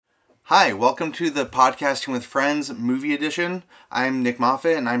Hi, welcome to the Podcasting with Friends movie edition. I'm Nick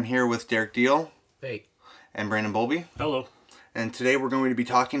Moffat, and I'm here with Derek Deal. Hey. And Brandon Bowlby. Hello. And today we're going to be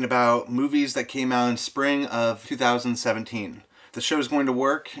talking about movies that came out in spring of 2017. The show is going to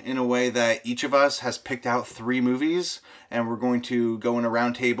work in a way that each of us has picked out 3 movies, and we're going to go in a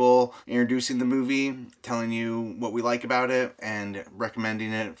round table introducing the movie, telling you what we like about it, and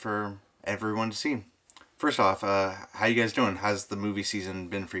recommending it for everyone to see. First off, how you guys doing? How's the movie season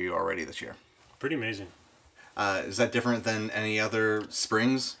been for you already this year? Pretty amazing. Is that different than any other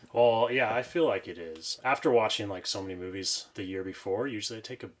springs? Well, yeah, I feel like it is. After watching so many movies the year before, usually I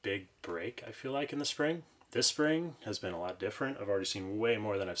take a big break, I feel like, in the spring. This spring has been a lot different. I've already seen way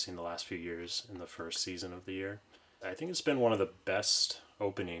more than I've seen the last few years in the first season of the year. I think it's been one of the best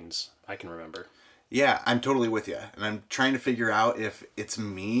openings I can remember. Yeah, I'm totally with you. And I'm trying to figure out if it's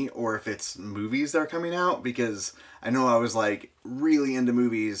me or if it's movies that are coming out, because I know I was really into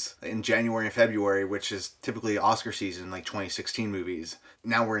movies in January and February, which is typically Oscar season, 2016 movies.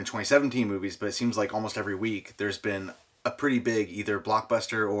 Now we're in 2017 movies, but it seems like almost every week there's been a pretty big either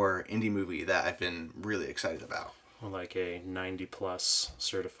blockbuster or indie movie that I've been really excited about. Well, like a 90+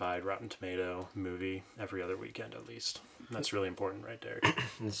 certified Rotten Tomato movie every other weekend at least. That's really important, right, Derek?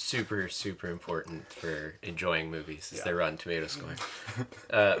 It's super, super important for enjoying movies. It's their Rotten Tomato score.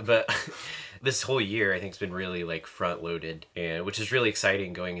 But this whole year, I think, has been really front loaded, and which is really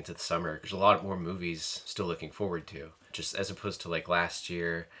exciting going into the summer. There's a lot more movies still looking forward to, just as opposed to last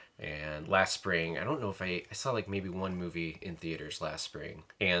year. And last spring, I don't know if I saw maybe one movie in theaters last spring.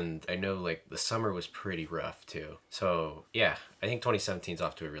 And I know the summer was pretty rough too. So yeah, I think 2017 is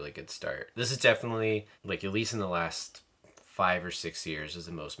off to a really good start. This is definitely at least in the last 5 or 6 years is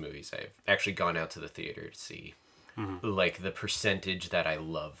the most movies I've actually gone out to the theater to see. Mm-hmm. The percentage that I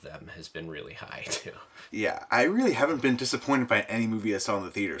love them has been really high too. Yeah, I really haven't been disappointed by any movie I saw in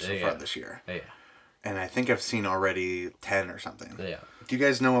the theater so far this year. Yeah. And I think I've seen already 10 or something. Yeah. Do you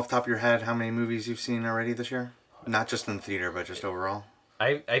guys know off the top of your head how many movies you've seen already this year? Not just in the theater, but just overall?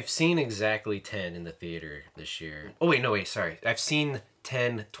 I've seen exactly 10 in the theater this year. Oh, wait, sorry. I've seen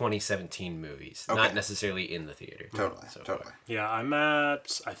 10 2017 movies, not necessarily in the theater. Totally. Yeah,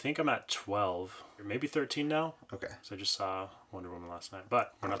 I think I'm at 12, or maybe 13 now. Okay. So I just saw Wonder Woman last night,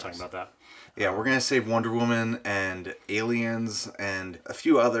 but we're not talking about that. Yeah, we're going to save Wonder Woman and Aliens and a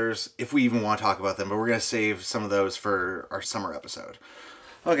few others, if we even want to talk about them, but we're going to save some of those for our summer episode.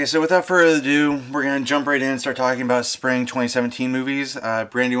 Okay, so without further ado, we're going to jump right in and start talking about spring 2017 movies.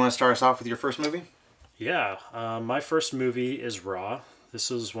 Brandon, you want to start us off with your first movie? Yeah, my first movie is Raw.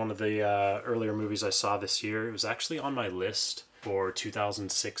 This was one of the earlier movies I saw this year. It was actually on my list for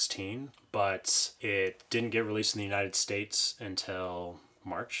 2016, but it didn't get released in the United States until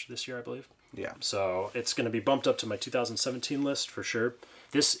March this year, I believe. Yeah. So it's going to be bumped up to my 2017 list for sure.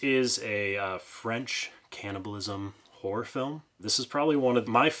 This is a French cannibalism horror film. This is probably one of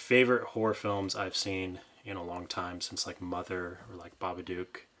my favorite horror films I've seen in a long time, since Mother or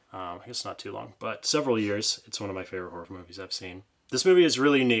Babadook. I guess not too long, but several years. It's one of my favorite horror movies I've seen. This movie is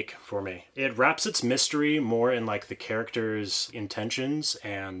really unique for me. It wraps its mystery more in the characters' intentions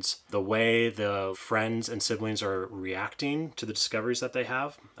and the way the friends and siblings are reacting to the discoveries that they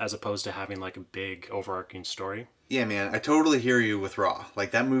have, as opposed to having a big overarching story. Yeah, man, I totally hear you with Raw.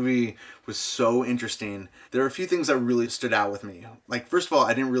 That movie was so interesting. There are a few things that really stood out with me. First of all,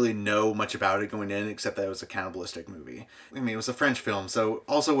 I didn't really know much about it going in, except that it was a cannibalistic movie. I mean, it was a French film, so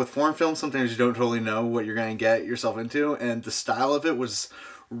also with foreign films, sometimes you don't totally know what you're going to get yourself into, and the style of it was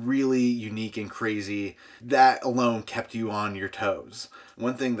really unique and crazy. That alone kept you on your toes.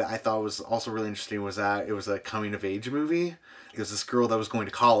 One thing that I thought was also really interesting was that it was a coming-of-age movie. It was this girl that was going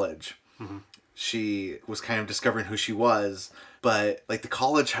to college. Mm-hmm. She was kind of discovering who she was, but the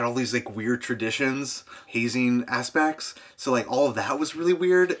college had all these weird traditions, hazing aspects, so all of that was really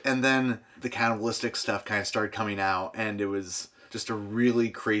weird, and then the cannibalistic stuff kind of started coming out, and it was just a really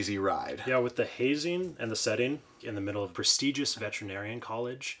crazy ride. Yeah, with the hazing and the setting in the middle of prestigious veterinarian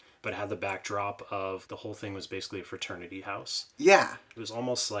college, but it had the backdrop of the whole thing was basically a fraternity house. Yeah. It was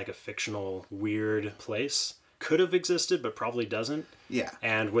almost like a fictional, weird place. Could have existed, but probably doesn't. Yeah.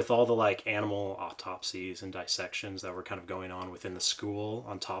 And with all the animal autopsies and dissections that were kind of going on within the school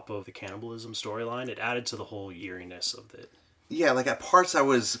on top of the cannibalism storyline, it added to the whole eeriness of it. Yeah, at parts I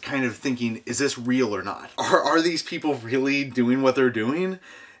was kind of thinking, is this real or not? Are these people really doing what they're doing?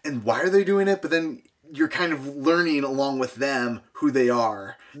 And why are they doing it? But then you're kind of learning along with them who they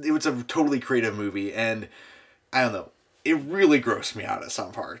are. It was a totally creative movie, and I don't know. It really grossed me out at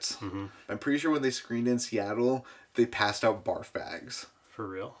some parts. Mm-hmm. I'm pretty sure when they screened in Seattle, they passed out barf bags. For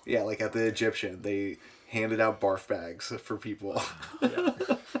real? Yeah, at the Egyptian, they handed out barf bags for people. Yeah.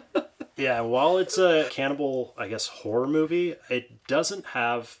 Yeah, while it's a cannibal, I guess, horror movie, it doesn't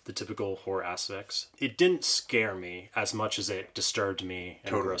have the typical horror aspects. It didn't scare me as much as it disturbed me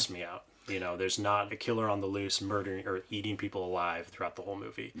and Totally. grossed me out. You know, there's not a killer on the loose murdering or eating people alive throughout the whole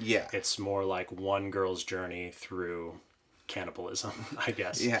movie. Yeah. It's more like one girl's journey through cannibalism, I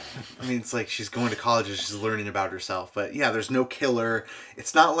guess. Yeah. I mean, it's like she's going to college and she's learning about herself. But yeah, there's no killer.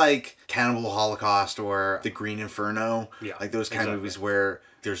 It's not like Cannibal Holocaust or The Green Inferno. Yeah, Like those kind of exactly. movies where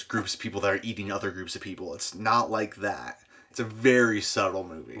there's groups of people that are eating other groups of people. It's not like that. It's a very subtle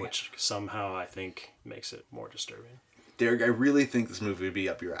movie. Which somehow I think makes it more disturbing. Derek, I really think this movie would be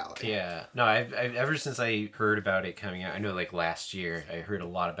up your alley. Yeah, no, I've ever since I heard about it coming out, I know like last year, I heard a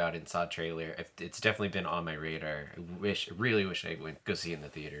lot about it and saw a trailer. It's definitely been on my radar. Really wish I went go see it in the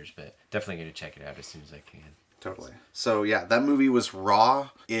theaters, but definitely gonna check it out as soon as I can. Totally. So yeah, that movie was Raw.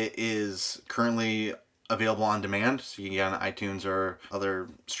 It is currently available on demand, so you can get on iTunes or other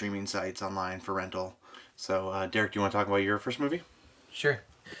streaming sites online for rental. So Derek, do you want to talk about your first movie? Sure.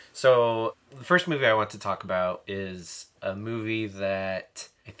 So the first movie I want to talk about is a movie that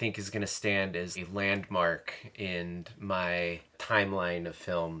I think is going to stand as a landmark in my timeline of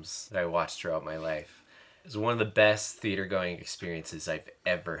films that I watched throughout my life. It's one of the best theater going experiences I've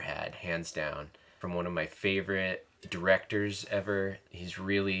ever had, hands down. From one of my favorite directors ever. He's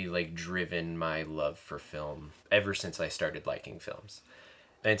really like driven my love for film ever since I started liking films.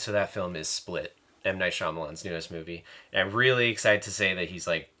 And so that film is Split, M. Night Shyamalan's newest movie. And I'm really excited to say that he's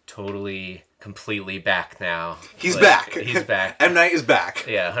like totally, completely back now. He's Like, back. He's back. M. Night is back.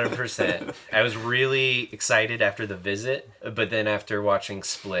 Yeah, 100%. I was really excited after The Visit, but then after watching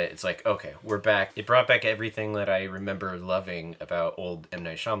Split, it's like, okay, we're back. It brought back everything that I remember loving about old M.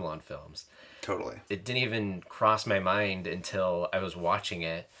 Night Shyamalan films. Totally. It didn't even cross my mind until I was watching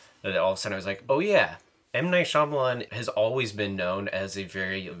it, that all of a sudden I was like, oh yeah, M. Night Shyamalan has always been known as a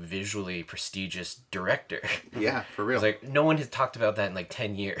very visually prestigious director. Yeah, for real. It's like, no one has talked about that in like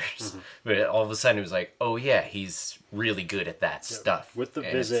 10 years. Mm-hmm. But all of a sudden it was like, oh yeah, he's really good at that stuff. With The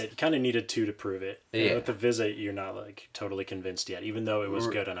And Visit, you kind of needed two to prove it. Yeah. With The Visit, you're not like totally convinced yet, even though it was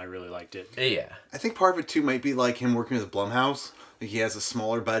good and I really liked it. Yeah. I think part of it too might be like him working with Blumhouse. Like he has a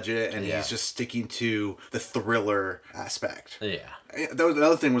smaller budget and Yeah. he's just sticking to the thriller aspect. Yeah. That was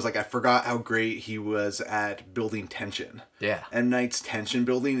another thing was like I forgot how great he was at building tension. Yeah. M. Night's tension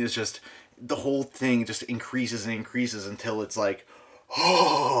building is just the whole thing just increases and increases until it's like,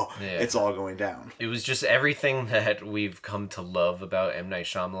 oh, Yeah. it's all going down. It was just everything that we've come to love about M. Night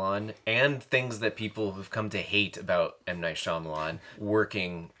Shyamalan and things that people have come to hate about M. Night Shyamalan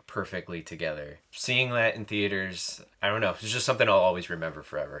working perfectly together. Seeing that in theaters, I don't know, it's just something I'll always remember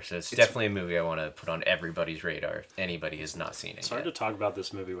forever. So it's definitely a movie I want to put on everybody's radar if anybody has not seen it It's hard yet. to talk about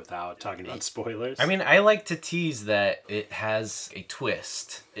this movie without talking about spoilers. I mean, I like to tease that it has a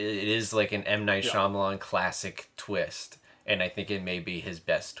twist. It is like an M. Night Shyamalan classic twist. And I think it may be his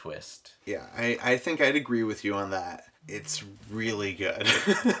best twist. Yeah, I think I'd agree with you on that. It's really good.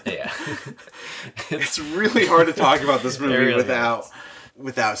 Yeah. It's really hard to talk about this movie really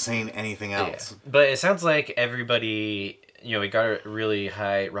without saying anything else. Yeah. But it sounds like everybody, you know, it got a really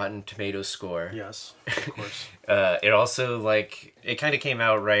high Rotten Tomatoes score. yes, of course. It also, like, it kind of came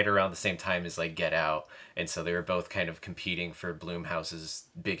out right around the same time as, like, Get Out. And so they were both kind of competing for Blumhouse's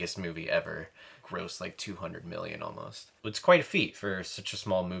biggest movie ever. Grossed, like, $200 million almost. It's quite a feat for such a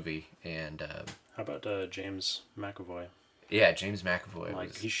small movie. And, How about James McAvoy? yeah, James McAvoy Like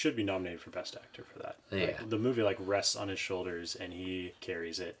was... he should be nominated for Best Actor for that. Yeah. Like, the movie like rests on his shoulders and he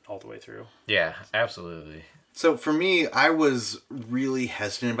carries it all the way through. Yeah, absolutely. So for me, I was really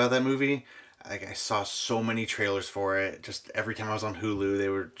hesitant about that movie. Like I saw so many trailers for it. Just every time I was on Hulu, they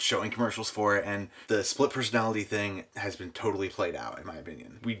were showing commercials for it, and the split personality thing has been totally played out, in my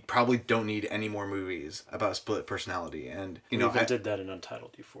opinion. We probably don't need any more movies about split personality, and you We know, even did that in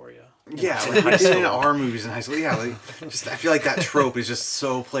Untitled Euphoria. yeah, like we did in our movies in high school. Yeah, like just I feel like that trope is just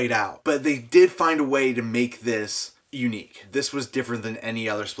so played out. But they did find a way to make this unique. This was different than any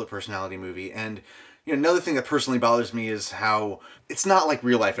other split personality movie, and you know, another thing that personally bothers me is how it's not like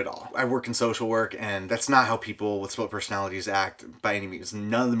real life at all. I work in social work, and that's not how people with split personalities act by any means.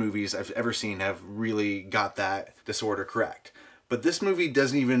 None of the movies I've ever seen have really got that disorder correct. But this movie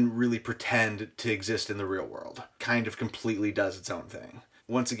doesn't even really pretend to exist in the real world. Kind of completely does its own thing.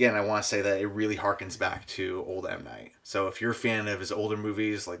 Once again, I want to say that it really harkens back to old M. Night. So if you're a fan of his older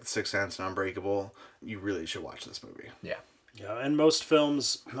movies like The Sixth Sense and Unbreakable, you really should watch this movie. Yeah. Yeah, and most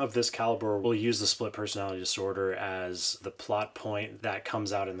films of this caliber will use the split personality disorder as the plot point that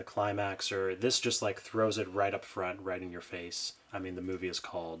comes out in the climax, or this just like throws it right up front, right in your face. I mean, the movie is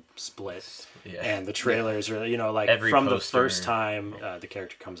called Split, Yeah. and the trailers are, like Every from the poster. first time the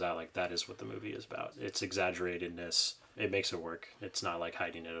character comes out, like that is what the movie is about. It's exaggeratedness. It makes it work. It's not like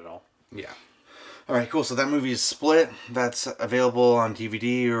hiding it at all. Yeah. All right, cool. So that movie is Split. That's available on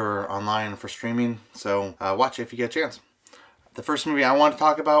DVD or online for streaming. So watch it if you get a chance. The first movie I wanted to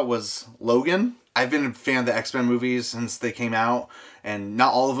talk about was Logan. I've been a fan of the X-Men movies since they came out, and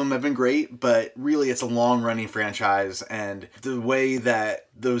not all of them have been great, but really it's a long-running franchise, and the way that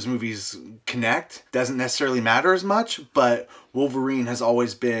those movies connect doesn't necessarily matter as much, but Wolverine has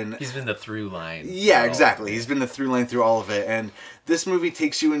always been... He's been the through line. Yeah, exactly. He's been the through line through all of it, and this movie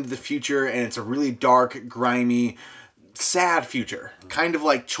takes you into the future, and it's a really dark, grimy, sad future. Kind of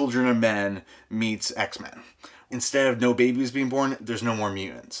like Children of Men meets X-Men. Instead of no babies being born, there's no more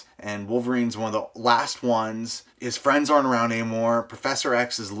mutants. And Wolverine's one of the last ones. His friends aren't around anymore. Professor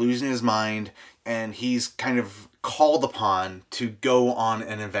X is losing his mind. And he's kind of called upon to go on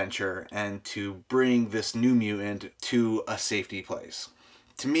an adventure and to bring this new mutant to a safety place.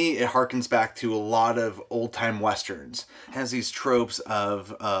 To me, it harkens back to a lot of old-time westerns. It has these tropes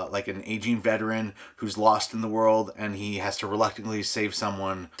of like an aging veteran who's lost in the world and he has to reluctantly save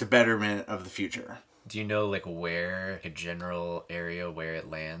someone to betterment of the future. Do you know like where a general area where it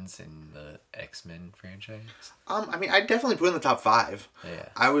lands in the X-Men franchise? I mean, I'd definitely put it in the top 5. Yeah.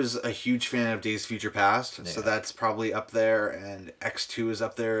 I was a huge fan of Days of Future Past, so Yeah. that's probably up there, and X2 is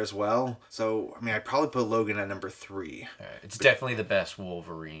up there as well. So, I mean, I'd probably put Logan at number 3. It's definitely the best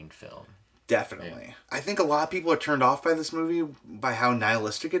Wolverine film. Definitely. Yeah. I think a lot of people are turned off by this movie, by how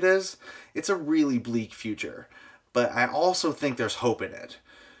nihilistic it is. It's a really bleak future, but I also think there's hope in it.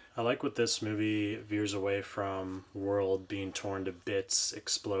 I like what this movie veers away from world being torn to bits,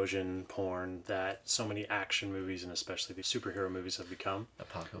 explosion porn that so many action movies and especially the superhero movies have become.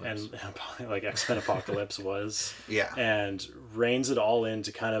 Apocalypse. And like X-Men Apocalypse was. Yeah. And reins it all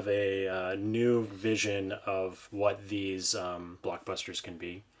into kind of a new vision of what these blockbusters can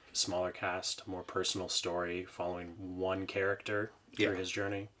be. Smaller cast, more personal story, following one character through his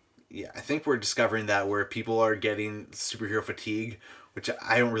journey. Yeah, I think we're discovering that where people are getting superhero fatigue, which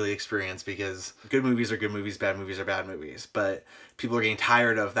I don't really experience because good movies are good movies, bad movies are bad movies. But people are getting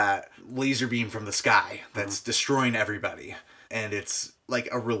tired of that laser beam from the sky that's destroying everybody. And it's like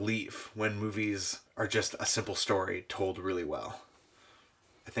a relief when movies are just a simple story told really well.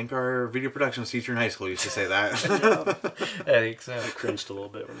 I think our video production teacher in high school used to say that. I think so. I cringed a little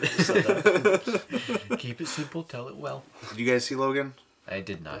bit when you said that. Keep it simple, tell it well. Did you guys see Logan? I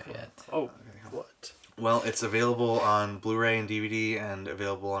did not yet. Oh, what? Well, it's available on Blu-ray and DVD and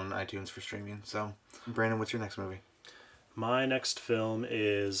available on iTunes for streaming. So, Brandon, what's your next movie? My next film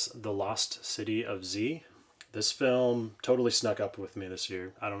is The Lost City of Z. This film totally snuck up with me this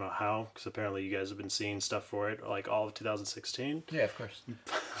year. I don't know how, because apparently you guys have been seeing stuff for it like all of 2016. Yeah, of course.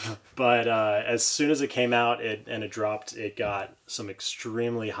 But as soon as it came out and it dropped, it got some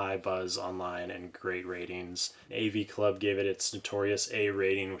extremely high buzz online and great ratings. AV Club gave it its notorious A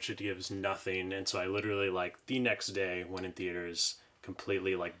rating, which it gives nothing. And so I literally, like, the next day went in theaters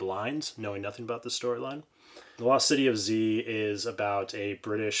completely, like, blind, knowing nothing about the storyline. The Lost City of Z is about a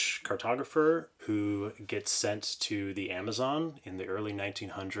British cartographer who gets sent to the Amazon in the early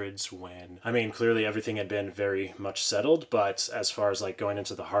 1900s when, I mean, clearly everything had been very much settled, but as far as like going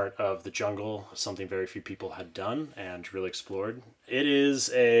into the heart of the jungle, something very few people had done and really explored. It is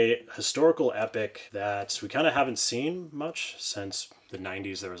a historical epic that we kind of haven't seen much since the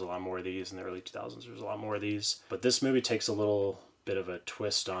 90s. There was a lot more of these. In the early 2000s, there was a lot more of these. But this movie takes a little bit of a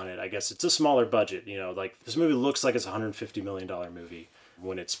twist on it. I guess it's a smaller budget, like this movie looks like it's a $150 million movie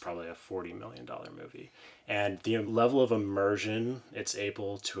when it's probably a $40 million movie. And the level of immersion it's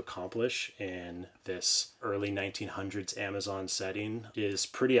able to accomplish in this early 1900s Amazon setting is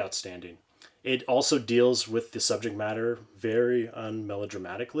pretty outstanding. It also deals with the subject matter very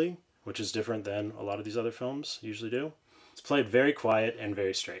unmelodramatically, which is different than a lot of these other films usually do. It's played very quiet and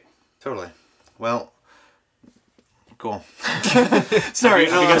very straight. Totally. Well, cool. Sorry,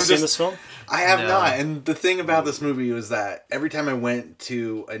 have you guys seen this film? I have No. not. And the thing about this movie was that every time I went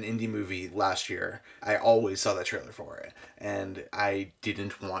to an indie movie last year, I always saw the trailer for it. And I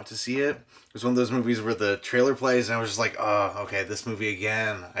didn't want to see it. It was one of those movies where the trailer plays and I was just like, oh, okay, this movie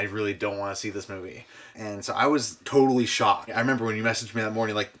again. I really don't want to see this movie. And so I was totally shocked. I remember when you messaged me that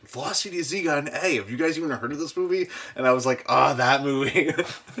morning, like, Velocity of Z got an A. Have you guys even heard of this movie? And I was like, oh, that movie.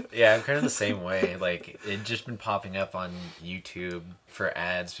 Yeah, I'm kind of the same way. Like, it just been popping up up on YouTube for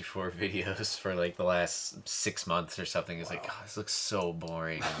ads before videos for like the last 6 months or something. It's like, God, this looks so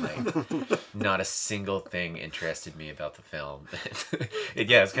boring. And like, not a single thing interested me about the film.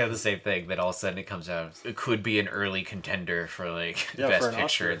 Yeah, it's kind of the same thing. That all of a sudden it comes out. It could be an early contender for like Best for an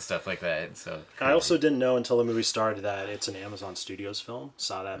Picture Oscar. and stuff like that. So I also didn't know until the movie started that it's an Amazon Studios film.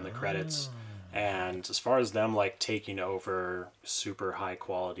 Saw that in the credits. And as far as them like taking over super high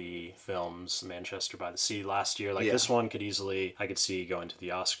quality films, Manchester by the Sea last year, like this one I could see going to the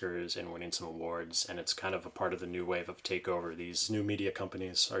Oscars and winning some awards. And it's kind of a part of the new wave of takeover these new media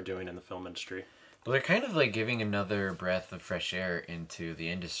companies are doing in the film industry. Well, they're kind of like giving another breath of fresh air into the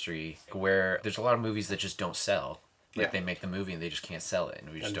industry where there's a lot of movies that just don't sell. Like they make the movie and they just can't sell it,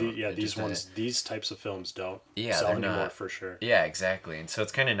 and we just don't. These types of films don't Yeah, sell they're anymore not. for sure. Yeah, exactly. And so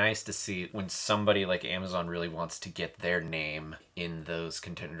it's kind of nice to see when somebody like Amazon really wants to get their name in those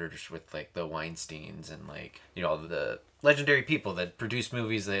contenders with like the Weinsteins and like, you know, the legendary people that produce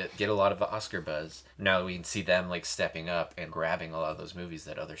movies that get a lot of Oscar buzz. Now we can see them like stepping up and grabbing a lot of those movies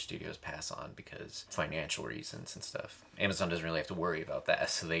that other studios pass on because financial reasons and stuff. Amazon doesn't really have to worry about that,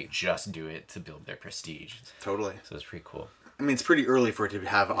 so they just do it to build their prestige. Totally. So it's pretty cool. I mean, it's pretty early for it to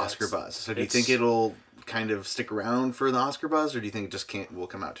have Oscar buzz. So do you think it'll kind of stick around for the Oscar buzz, or do you think it just will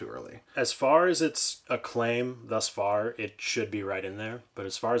come out too early? As far as its acclaim thus far, it should be right in there. But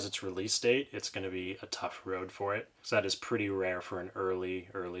as far as its release date, it's going to be a tough road for it. So that is pretty rare for an early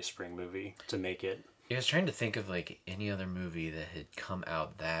spring movie to make it. I was trying to think of like any other movie that had come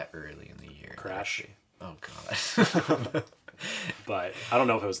out that early in the year. Crash. Oh God. But I don't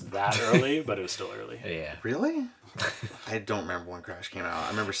know if it was that early, but it was still early. Yeah. Really? I don't remember when Crash came out. I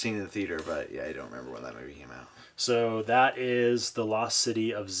remember seeing it in the theater, but yeah, I don't remember when that movie came out. So that is The Lost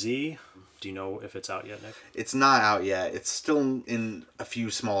City of Z. Do you know if it's out yet, Nick? It's not out yet. It's still in a few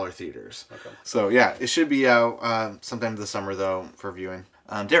smaller theaters. Okay. So yeah, it should be out sometime this summer though for viewing.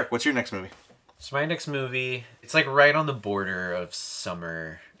 Derek, what's your next movie? So my next movie, it's like right on the border of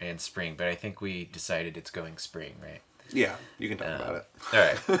summer and spring, but I think we decided it's going spring, right? Yeah, you can talk about it. All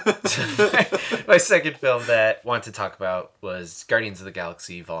right. So my second film that I wanted to talk about was Guardians of the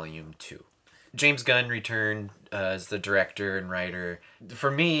Galaxy Volume 2. James Gunn returned as the director and writer.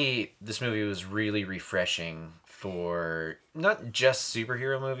 For me, this movie was really refreshing for not just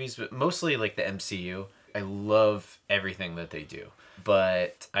superhero movies, but mostly like the MCU. I love everything that they do.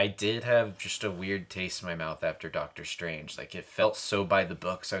 But I did have just a weird taste in my mouth after Doctor Strange. Like, it felt so by the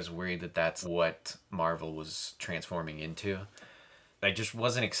books. I was worried that that's what Marvel was transforming into. I just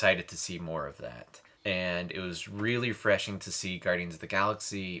wasn't excited to see more of that. And it was really refreshing to see Guardians of the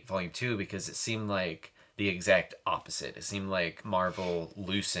Galaxy Volume 2 because it seemed like the exact opposite. It seemed like Marvel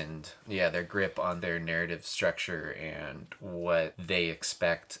loosened, their grip on their narrative structure and what they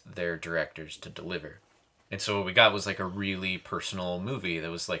expect their directors to deliver. And so what we got was like a really personal movie that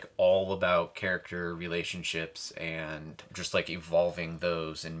was like all about character relationships and just like evolving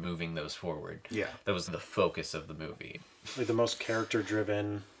those and moving those forward. Yeah. That was the focus of the movie. Like the most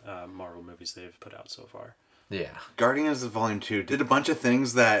character-driven Marvel movies they've put out so far. Yeah. Guardians of Volume 2 did a bunch of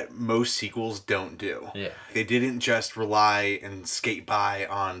things that most sequels don't do. Yeah. They didn't just rely and skate by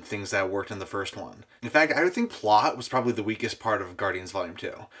on things that worked in the first one. In fact, I would think plot was probably the weakest part of Guardians Volume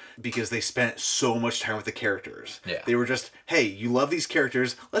 2 because they spent so much time with the characters. Yeah. They were just, hey, you love these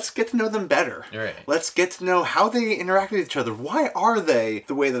characters, let's get to know them better. Right. Let's get to know how they interact with each other. Why are they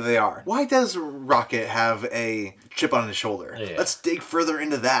the way that they are? Why does Rocket have a chip on his shoulder? Yeah. Let's dig further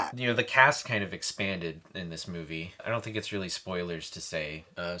into that. You know, the cast kind of expanded in this movie. I don't think it's really spoilers to say.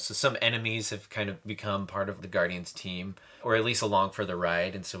 So some enemies have kind of become part of the Guardians team, or at least along for the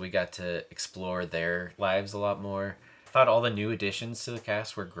ride, and so we got to explore their lives a lot more. I thought all the new additions to the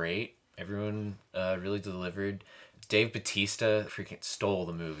cast were great. Everyone really delivered. Dave Bautista freaking stole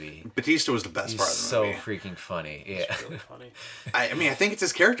the movie. Batista was the best part of the movie. So freaking funny. Yeah. It's really funny. I mean, I think it's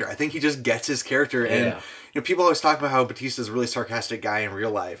his character. I think he just gets his character. And, Yeah. People always talk about how Batista's a really sarcastic guy in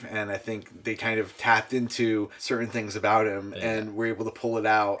real life. And I think they kind of tapped into certain things about him and were able to pull it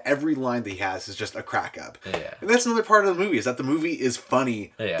out. Every line that he has is just a crack up. Yeah. And that's another part of the movie, is that the movie is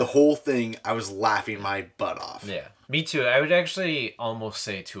funny. Yeah. The whole thing, I was laughing my butt off. Yeah. Me too. I would actually almost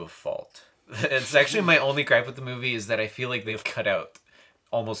say to a fault. It's actually my only gripe with the movie is that I feel like they've cut out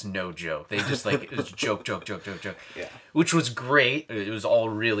almost no joke. They just like, it was joke. Yeah. Which was great. It was all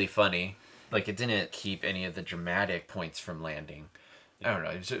really funny. Like, it didn't keep any of the dramatic points from landing. I don't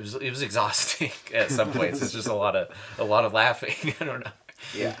know. It was exhausting at some points. It's just a lot of laughing. I don't know.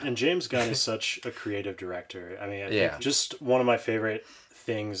 Yeah. And James Gunn is such a creative director. I mean, I Yeah. think just one of my favorite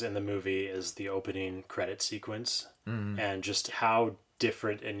things in the movie is the opening credit sequence and just how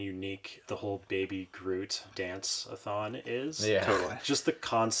different and unique the whole Baby Groot dance-a-thon is. Yeah. Totally. Just the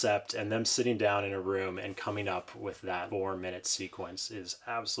concept and them sitting down in a room and coming up with that 4-minute sequence is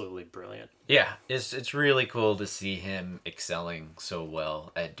absolutely brilliant. Yeah, it's really cool to see him excelling so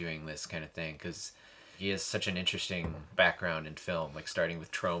well at doing this kind of thing, because he has such an interesting background in film, like starting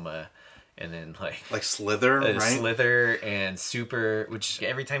with Trauma, and then like Slither, right? Slither and Super, which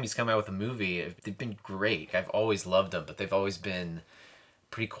every time he's come out with a movie, they've been great. I've always loved them, but they've always been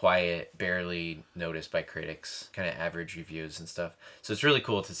pretty quiet, barely noticed by critics, kind of average reviews and stuff. So it's really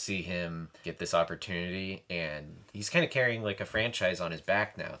cool to see him get this opportunity, and he's kind of carrying like a franchise on his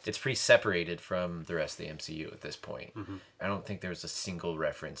back now. It's pretty separated from the rest of the MCU at this point. Mm-hmm. I don't think there was a single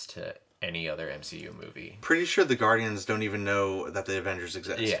reference to any other MCU movie. Pretty sure the Guardians don't even know that the Avengers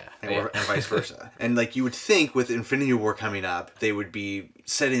exist. Yeah. And vice versa. And like you would think with Infinity War coming up, they would be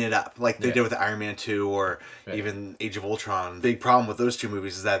setting it up like they did with Iron Man 2 or even Age of Ultron. Big problem with those two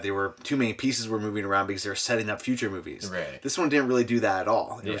movies is that they were too many pieces were moving around because they were setting up future movies. Right. This one didn't really do that at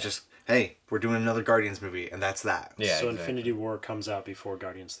all. It was just, hey, we're doing another Guardians movie, and that's that. Yeah, So exactly. Infinity War comes out before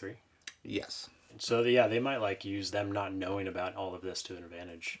Guardians 3. Yes. So yeah, they might like use them not knowing about all of this to an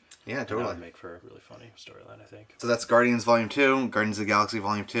advantage. Yeah, That totally. would make for a really funny storyline, I think. So that's Guardians Volume 2, Guardians of the Galaxy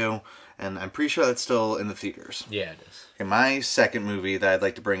Volume 2, and I'm pretty sure that's still in the theaters. Yeah, it is. Okay, my second movie that I'd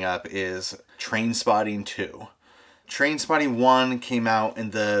like to bring up is Trainspotting 2. Trainspotting 1 came out in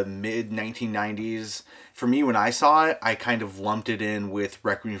the mid-1990s. For me, when I saw it, I kind of lumped it in with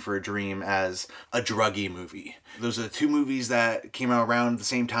Requiem for a Dream as a druggy movie. Those are the two movies that came out around the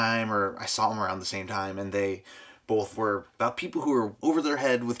same time, or I saw them around the same time, and they both were about people who were over their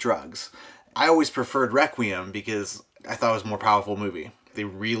head with drugs. I always preferred Requiem because I thought it was a more powerful movie. They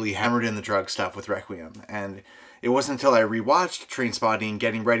really hammered in the drug stuff with Requiem, and it wasn't until I rewatched Trainspotting,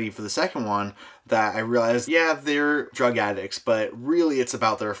 getting ready for the second one, that I realized, yeah, they're drug addicts, but really it's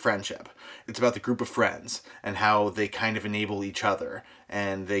about their friendship. It's about the group of friends and how they kind of enable each other.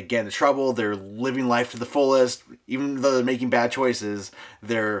 And they get into trouble, they're living life to the fullest, even though they're making bad choices,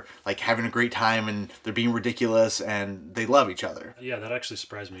 they're like having a great time and they're being ridiculous and they love each other. Yeah, that actually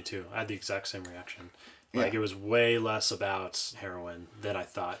surprised me too. I had the exact same reaction. Like, it was way less about heroin than I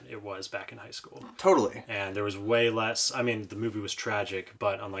thought it was back in high school. Totally. And there was way less, I mean, the movie was tragic,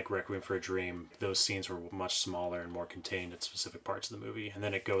 but unlike Requiem for a Dream, those scenes were much smaller and more contained at specific parts of the movie. And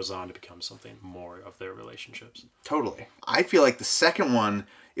then it goes on to become something more of their relationships. Totally. I feel like the second one,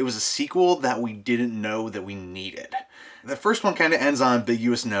 it was a sequel that we didn't know that we needed. The first one kind of ends on an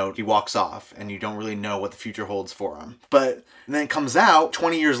ambiguous note. He walks off, and you don't really know what the future holds for him. But then it comes out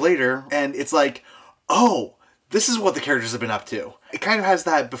 20 years later, and it's like, oh, this is what the characters have been up to. It kind of has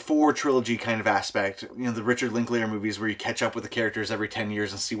that before trilogy kind of aspect. You know, the Richard Linklater movies where you catch up with the characters every 10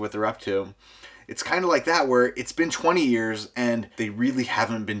 years and see what they're up to. It's kind of like that where it's been 20 years and they really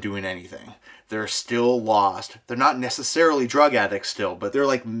haven't been doing anything. They're still lost. They're not necessarily drug addicts still, but they're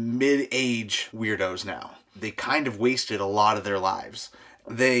like mid-age weirdos now. They kind of wasted a lot of their lives.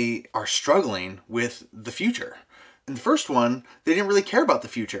 They are struggling with the future. In the first one, they didn't really care about the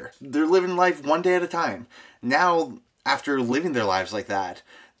future. They're living life one day at a time. Now, after living their lives like that,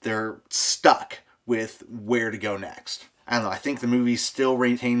 they're stuck with where to go next. I don't know, I think the movie still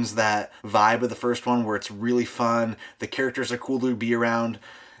retains that vibe of the first one where it's really fun, the characters are cool to be around,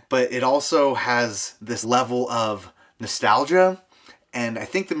 but it also has this level of nostalgia. And I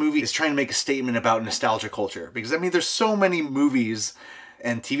think the movie is trying to make a statement about nostalgia culture. Because, I mean, there's so many movies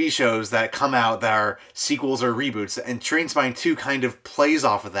and TV shows that come out that are sequels or reboots, and Trainspotting 2 kind of plays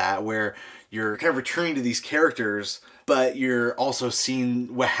off of that, where you're kind of returning to these characters, but you're also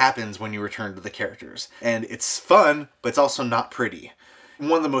seeing what happens when you return to the characters. And it's fun, but it's also not pretty.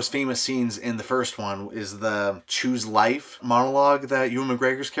 One of the most famous scenes in the first one is the Choose Life monologue that Ewan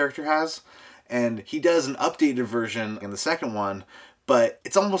McGregor's character has. And he does an updated version in the second one, but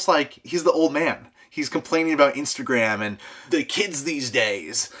it's almost like he's the old man. He's complaining about Instagram and the kids these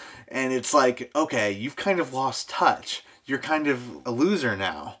days. And it's like, okay, you've kind of lost touch. You're kind of a loser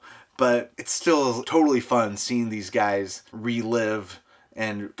now. But it's still totally fun seeing these guys relive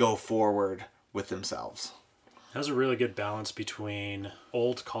and go forward with themselves. It has a really good balance between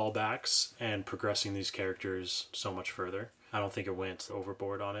old callbacks and progressing these characters so much further. I don't think it went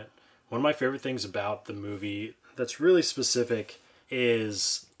overboard on it. One of my favorite things about the movie that's really specific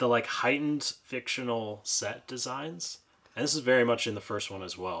is the like heightened fictional set designs. And this is very much in the first one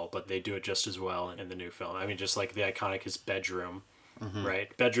as well, but they do it just as well in the new film. I mean, just like the iconic his bedroom,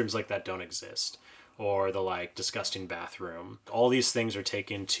 right? Bedrooms like that don't exist. Or the like disgusting bathroom. All these things are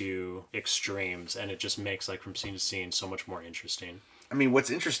taken to extremes, and it just makes like from scene to scene so much more interesting. I mean, what's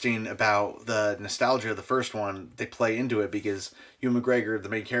interesting about the nostalgia of the first one, they play into it because Ewan McGregor, the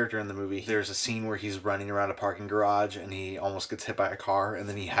main character in the movie, there's a scene where he's running around a parking garage and he almost gets hit by a car, and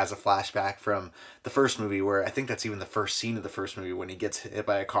then he has a flashback from the first movie where I think that's even the first scene of the first movie when he gets hit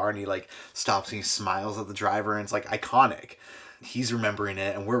by a car and he like stops and he smiles at the driver, and it's like iconic. He's remembering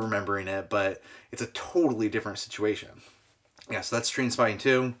it and we're remembering it, but it's a totally different situation. Yeah, so that's Trainspotting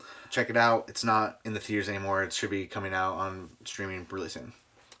 2. Check it out. It's not in the theaters anymore. It should be coming out on streaming really soon.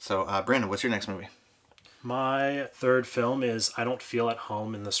 So, Brandon, what's your next movie? My third film is I Don't Feel at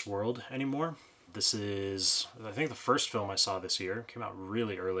Home in This World Anymore. This is, I think, the first film I saw this year. It came out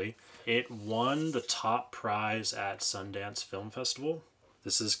really early. It won the top prize at Sundance Film Festival.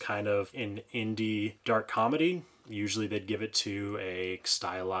 This is kind of an indie dark comedy. Usually they'd give it to a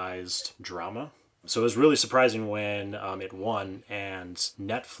stylized drama. So it was really surprising when it won, and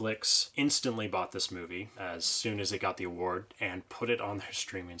Netflix instantly bought this movie as soon as it got the award and put it on their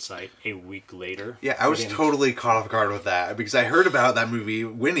streaming site a week later. Yeah, I was totally caught off guard with that because I heard about that movie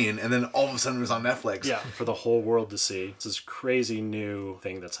winning and then all of a sudden it was on Netflix. Yeah, for the whole world to see. It's this crazy new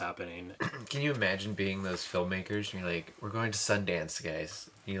thing that's happening. Can you imagine being those filmmakers and you're like, we're going to Sundance, guys.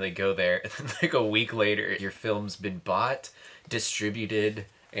 You like go there and then like a week later your film's been bought, distributed,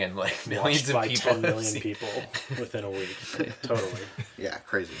 and like millions of people 10 million people within a week. Totally. Yeah,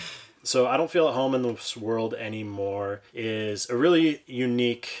 crazy. So I Don't Feel at Home in This World Anymore is a really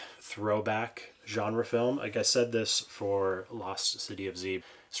unique throwback genre film. Like I said this for Lost City of Z.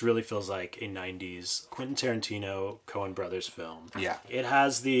 This really feels like a 90s Quentin Tarantino, Coen Brothers film. Yeah. It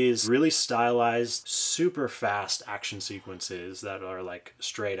has these really stylized, super fast action sequences that are like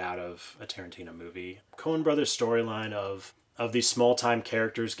straight out of a Tarantino movie. Coen Brothers storyline of these small-time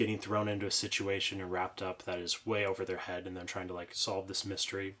characters getting thrown into a situation and wrapped up that is way over their head and then trying to like solve this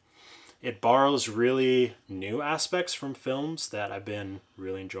mystery. It borrows really new aspects from films that I've been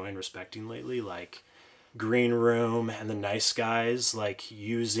really enjoying respecting lately, like Green Room and The Nice Guys, like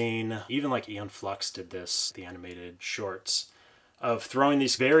using, even like Aeon Flux did this, the animated shorts, of throwing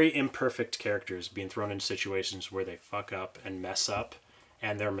these very imperfect characters being thrown into situations where they fuck up and mess up,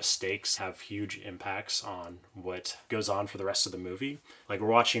 and their mistakes have huge impacts on what goes on for the rest of the movie. Like, we're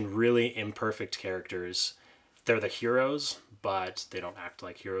watching really imperfect characters. They're the heroes, but they don't act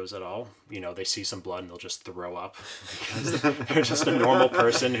like heroes at all. You know, they see some blood and they'll just throw up because they're just a normal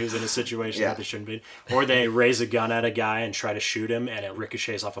person who's in a situation that they shouldn't be. Or they raise a gun at a guy and try to shoot him, and it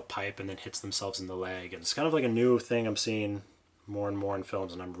ricochets off a pipe and then hits themselves in the leg. And it's kind of like a new thing I'm seeing more and more in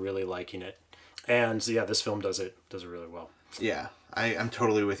films, and I'm really liking it. And yeah, this film does it really well. Yeah, I'm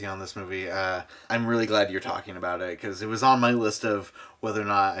totally with you on this movie. I'm really glad you're talking about it because it was on my list of whether or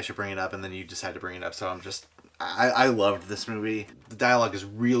not I should bring it up, and then you decided to bring it up. So I loved this movie. The dialogue is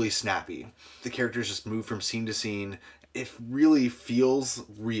really snappy. The characters just move from scene to scene. It really feels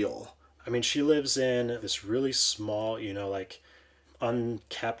real. I mean, she lives in this really small, like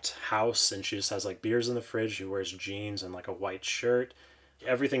unkept house, and she just has like beers in the fridge. She wears jeans and like a white shirt.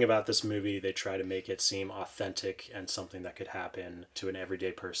 Everything about this movie, they try to make it seem authentic and something that could happen to an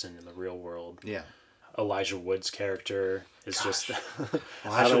everyday person in the real world. Yeah. Elijah Wood's character is just...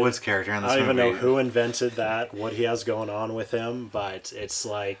 Elijah Wood's character in this movie. I don't even know who invented that, what he has going on with him, but it's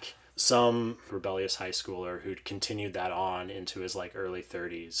like some rebellious high schooler who continued that on into his like early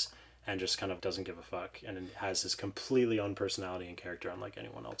 30s and just kind of doesn't give a fuck and has his completely own personality and character unlike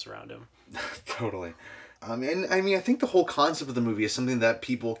anyone else around him. Totally. And I mean, I think the whole concept of the movie is something that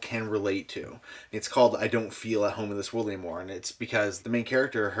people can relate to. It's called I Don't Feel at Home in This World Anymore. And it's because the main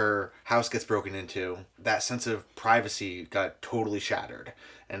character, her house gets broken into. That sense of privacy got totally shattered.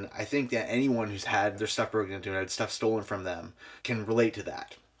 And I think that anyone who's had their stuff broken into and had stuff stolen from them can relate to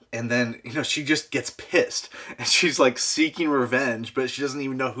that. And then, she just gets pissed. And she's, like, seeking revenge, but she doesn't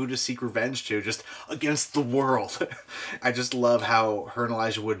even know who to seek revenge to, just against the world. I just love how her and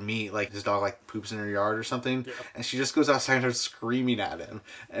Elijah Wood meet. Like, his dog, like, poops in her yard or something. Yeah. And she just goes outside and starts screaming at him.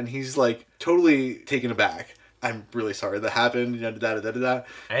 And he's, like, totally taken aback. I'm really sorry that happened.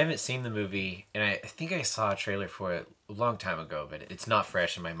 I haven't seen the movie, and I think I saw a trailer for it a long time ago, but it's not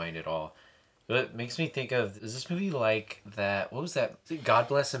fresh in my mind at all. It makes me think of, is this movie like that, what was that, is it God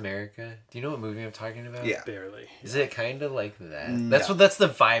Bless America? Do you know what movie I'm talking about? Yeah. Barely. Is it kind of like that? No. That's the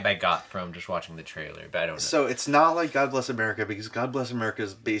vibe I got from just watching the trailer, but I don't know. So it's not like God Bless America, because God Bless America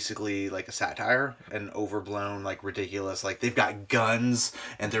is basically like a satire, and overblown, like ridiculous, like they've got guns,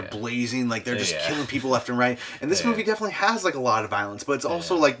 and they're blazing, like they're just killing people left and right. And this movie definitely has like a lot of violence, but it's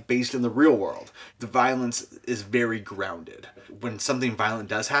also like based in the real world. The violence is very grounded. When something violent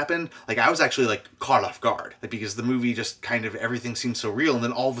does happen, like I was actually actually like caught off guard, like, because the movie just kind of everything seems so real, and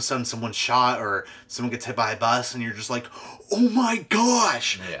then all of a sudden someone's shot or someone gets hit by a bus, and you're just like, oh my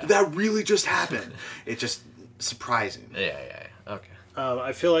gosh, that really just happened. It's just surprising. Yeah. Okay.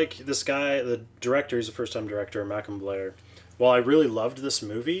 I feel like this guy, the director, he's a first-time director, Malcolm Blair. While I really loved this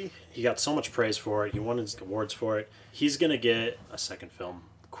movie, he got so much praise for it. He won his awards for it. He's going to get a second film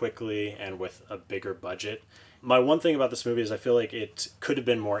quickly and with a bigger budget. My one thing about this movie is I feel like it could have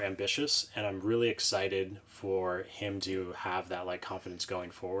been more ambitious, and I'm really excited for him to have that like confidence going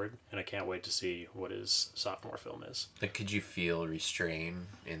forward, and I can't wait to see what his sophomore film is. Like, could you feel restraint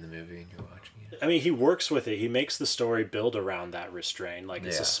in the movie when you're watching it? I mean, he works with it. He makes the story build around that restraint. Like,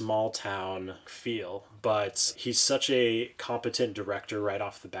 it's a small town feel, but he's such a competent director right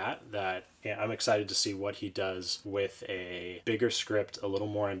off the bat that I'm excited to see what he does with a bigger script, a little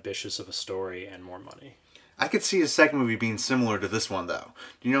more ambitious of a story, and more money. I could see his second movie being similar to this one, though.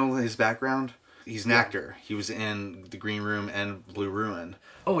 Do you know his background? He's an actor. He was in The Green Room and Blue Ruin.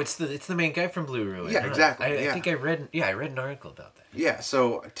 Oh, it's the main guy from Blue Ruin. Yeah, exactly. I think I read an article about that. Yeah,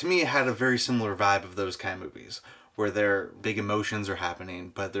 so to me it had a very similar vibe of those kind of movies, where their big emotions are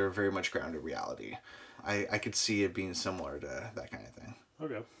happening, but they're very much grounded in reality. I could see it being similar to that kind of thing.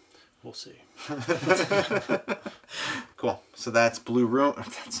 Okay. We'll see. Cool. So that's Blue Ruin.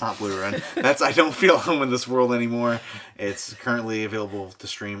 That's not Blue Ruin. That's I Don't Feel Home in This World Anymore. It's currently available to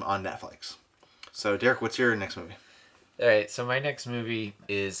stream on Netflix. So, Derek, what's your next movie? All right, so my next movie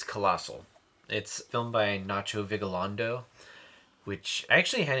is Colossal. It's filmed by Nacho Vigalondo, which I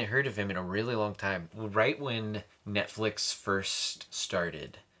actually hadn't heard of him in a really long time. Right when Netflix first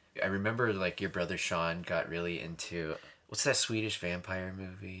started, I remember like your brother Sean got really into... What's that Swedish vampire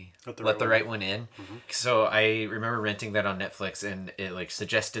movie? Let the Right One In. Mm-hmm. So I remember renting that on Netflix, and it like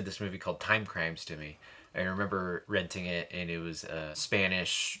suggested this movie called Time Crimes to me. I remember renting it, and it was a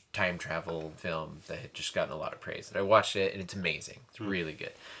Spanish time travel film that had just gotten a lot of praise. And I watched it, and it's amazing. It's really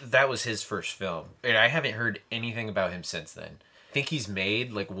good. That was his first film, and I haven't heard anything about him since then. I think he's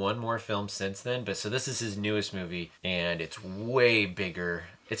made like one more film since then, but so this is his newest movie, and it's way bigger.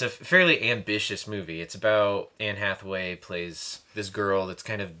 It's a fairly ambitious movie. It's about Anne Hathaway plays this girl that's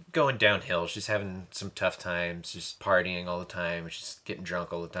kind of going downhill. She's having some tough times. She's partying all the time. She's getting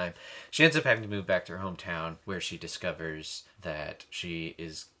drunk all the time. She ends up having to move back to her hometown, where she discovers that she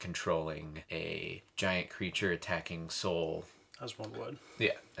is controlling a giant creature attacking soul. As one would.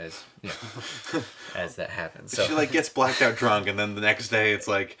 Yeah, as that happens. So she like gets blacked out drunk, and then the next day it's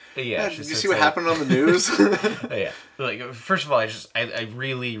like, did you see what like, happened on the news? Yeah. Like, first of all, I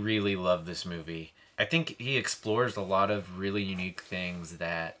really, really love this movie. I think he explores a lot of really unique things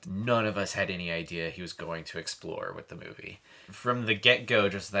that none of us had any idea he was going to explore with the movie. From the get-go,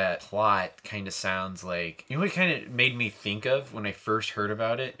 just that plot kind of sounds like... You know what it kind of made me think of when I first heard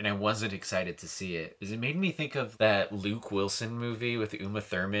about it, and I wasn't excited to see it, is it made me think of that Luke Wilson movie with Uma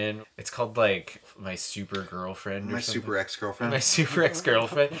Thurman. It's called, like, My Super Girlfriend or something. Super Ex-Girlfriend. My Super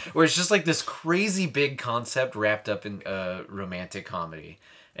Ex-Girlfriend. Where it's just like this crazy big concept wrapped up in a romantic comedy.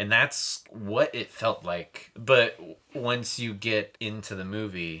 And that's what it felt like. But once you get into the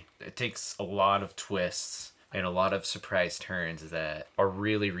movie, it takes a lot of twists and a lot of surprise turns that are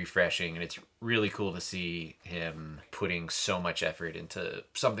really refreshing. And it's really cool to see him putting so much effort into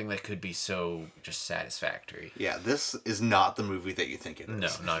something that could be so just satisfactory. Yeah, this is not the movie that you think it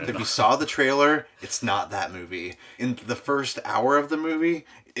is. No, not at all. If you saw the trailer, it's not that movie. In the first hour of the movie,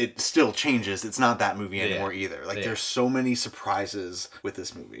 it still changes. It's not that movie anymore either. Like, there's so many surprises with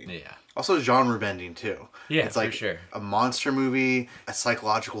this movie. Yeah. Also genre bending too. Yeah, it's like for sure. A monster movie, a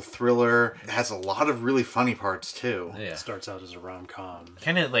psychological thriller. It has a lot of really funny parts too. Yeah. It starts out as a rom-com.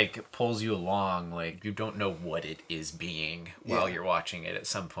 Kind of like pulls you along, like you don't know what it is being while you're watching it at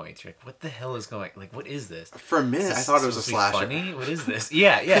some point. You're like, what the hell is going, like, what is this? For a minute, I thought it was a slasher. Funny? What is this?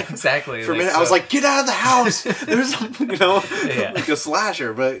 Yeah, exactly. For a minute, I was like, get out of the house! There's something, like a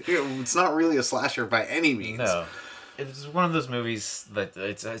slasher, but it's not really a slasher by any means. No. It's one of those movies that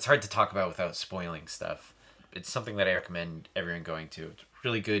it's hard to talk about without spoiling stuff. It's something that I recommend everyone going to. It's a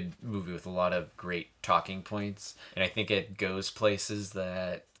really good movie with a lot of great talking points. And I think it goes places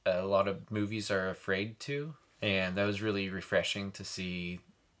that a lot of movies are afraid to. And that was really refreshing to see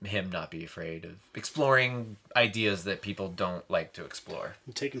him not be afraid of exploring ideas that people don't like to explore.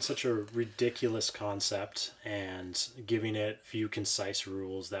 Taking such a ridiculous concept and giving it few concise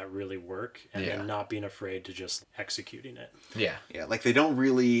rules that really work, and then not being afraid to just executing it. Yeah. Yeah, like they don't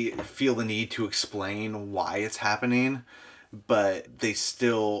really feel the need to explain why it's happening. but they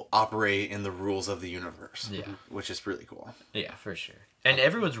still operate in the rules of the universe. Yeah. Which is really cool. Yeah, for sure. And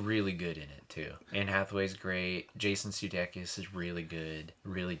everyone's really good in it, too. Anne Hathaway's great. Jason Sudeikis is really good.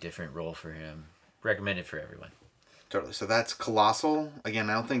 Really different role for him. Recommended for everyone. Totally. So that's Colossal. Again,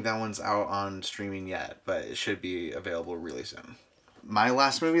 I don't think that one's out on streaming yet, but it should be available really soon. My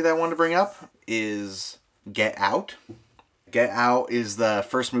last movie that I wanted to bring up is Get Out. Get Out is the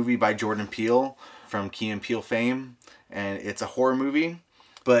first movie by Jordan Peele from Key and Peele fame, and it's a horror movie,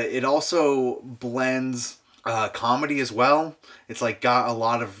 but it also blends comedy as well. It's like got a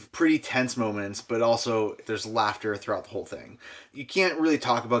lot of pretty tense moments, but also there's laughter throughout the whole thing. You can't really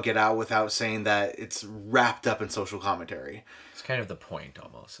talk about Get Out without saying that it's wrapped up in social commentary. It's kind of the point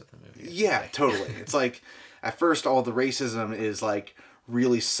almost of the movie. Yeah, totally. It's like at first all the racism is like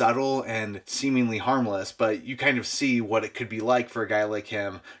really subtle and seemingly harmless, but you kind of see what it could be like for a guy like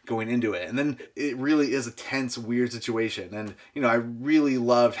him going into it. And then it really is a tense, weird situation. And, you know, I really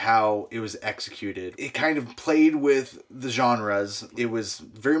loved how it was executed. It kind of played with the genres. It was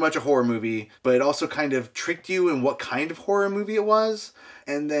very much a horror movie, but it also kind of tricked you in what kind of horror movie it was.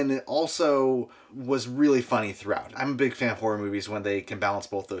 And then it also was really funny throughout. I'm a big fan of horror movies when they can balance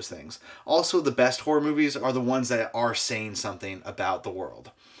both those things. Also, the best horror movies are the ones that are saying something about the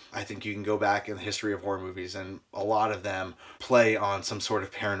world. I think you can go back in the history of horror movies and a lot of them play on some sort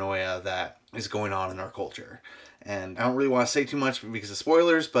of paranoia that is going on in our culture. And I don't really want to say too much because of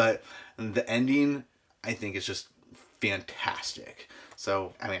spoilers, but the ending, I think, is just fantastic.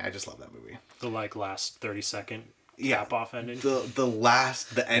 So, I mean, I just love that movie. The last 30-second cap off ending.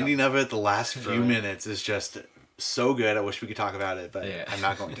 The ending of it, the last few minutes is just so good. I wish we could talk about it, but I'm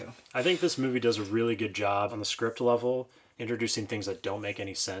not going to. I think this movie does a really good job on the script level, introducing things that don't make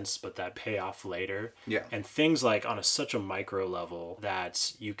any sense, but that pay off later. Yeah. And things like on such a micro level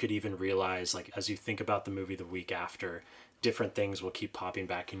that you could even realize, like, as you think about the movie the week after, different things will keep popping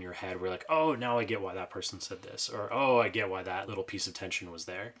back in your head. Where like, oh, now I get why that person said this, or oh, I get why that little piece of tension was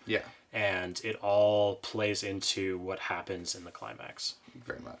there. Yeah. And it all plays into what happens in the climax.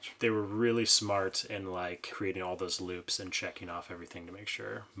 Very much. They were really smart in like creating all those loops and checking off everything to make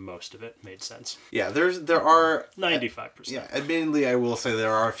sure most of it made sense. Yeah, there are 95%. Yeah, admittedly, I will say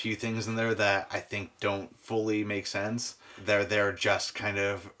there are a few things in there that I think don't fully make sense. They're there just kind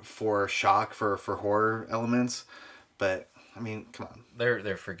of for shock, for horror elements. But I mean, come on.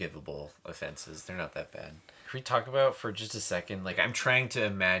 They're forgivable offenses. They're not that bad. Can we talk about for just a second? Like, I'm trying to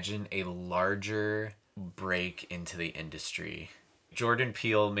imagine a larger break into the industry. Jordan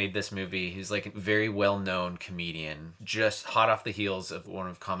Peele made this movie. He's like a very well-known comedian, just hot off the heels of one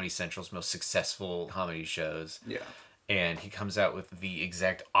of Comedy Central's most successful comedy shows. Yeah. And he comes out with the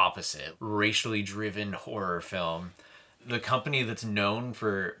exact opposite, racially driven horror film. The company that's known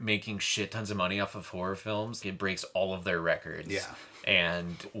for making shit tons of money off of horror films, it breaks all of their records. Yeah.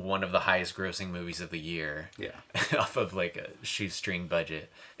 And one of the highest grossing movies of the year. Yeah. Off of like a shoestring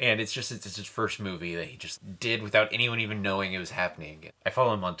budget. And it's his first movie that he just did without anyone even knowing it was happening. I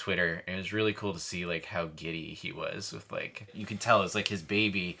follow him on Twitter, and it was really cool to see like how giddy he was with like, you could tell it's like his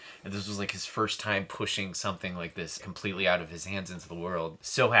baby, and this was like his first time pushing something like this completely out of his hands into the world.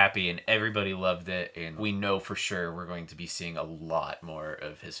 So happy, and everybody loved it, and we know for sure we're going to be seeing a lot more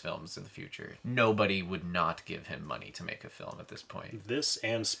of his films in the future. Nobody would not give him money to make a film at this point. This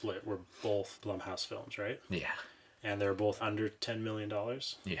and Split were both Blumhouse films, right? Yeah. And they're both under $10 million.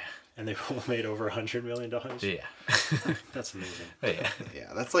 Yeah. And they both made over $100 million. Yeah. That's amazing. Yeah.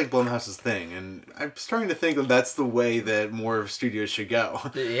 Yeah, that's like Blumhouse's thing, and I'm starting to think that that's the way that more studios should go.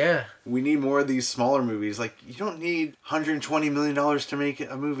 Yeah. We need more of these smaller movies. Like, you don't need $120 million to make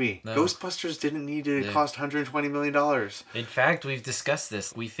a movie. No. Ghostbusters didn't need to cost $120 million. In fact, we've discussed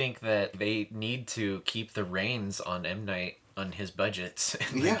this. We think that they need to keep the reins on M. Night on his budgets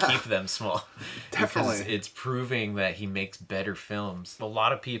and Yeah. keep them small. Definitely. Because it's proving that he makes better films. A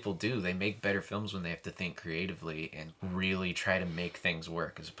lot of people do. They make better films when they have to think creatively and really try to make things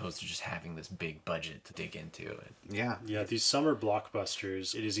work as opposed to just having this big budget to dig into it. Yeah. Yeah, these summer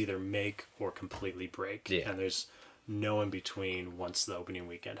blockbusters, it is either make or completely break. Yeah. And there's no in between once the opening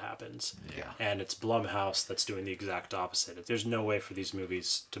weekend happens. Yeah. And it's Blumhouse that's doing the exact opposite. There's no way for these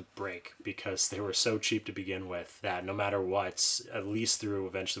movies to break because they were so cheap to begin with that no matter what, at least through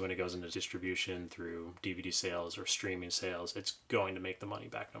eventually when it goes into distribution through DVD sales or streaming sales, it's going to make the money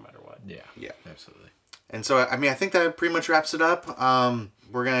back no matter what. Yeah. Yeah. Absolutely. And so, I mean, I think that pretty much wraps it up.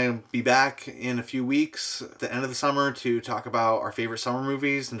 We're going to be back in a few weeks at the end of the summer to talk about our favorite summer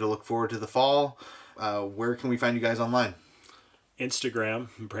movies and to look forward to the fall. Where can we find you guys online? Instagram,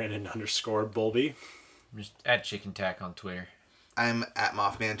 Brandon_Bulby. Just at Chicken Tack on Twitter. I'm at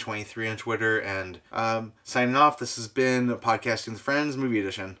Mothman23 on Twitter, and signing off. This has been Podcasting with Friends Movie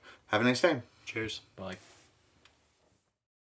Edition. Have a nice day. Cheers. Bye.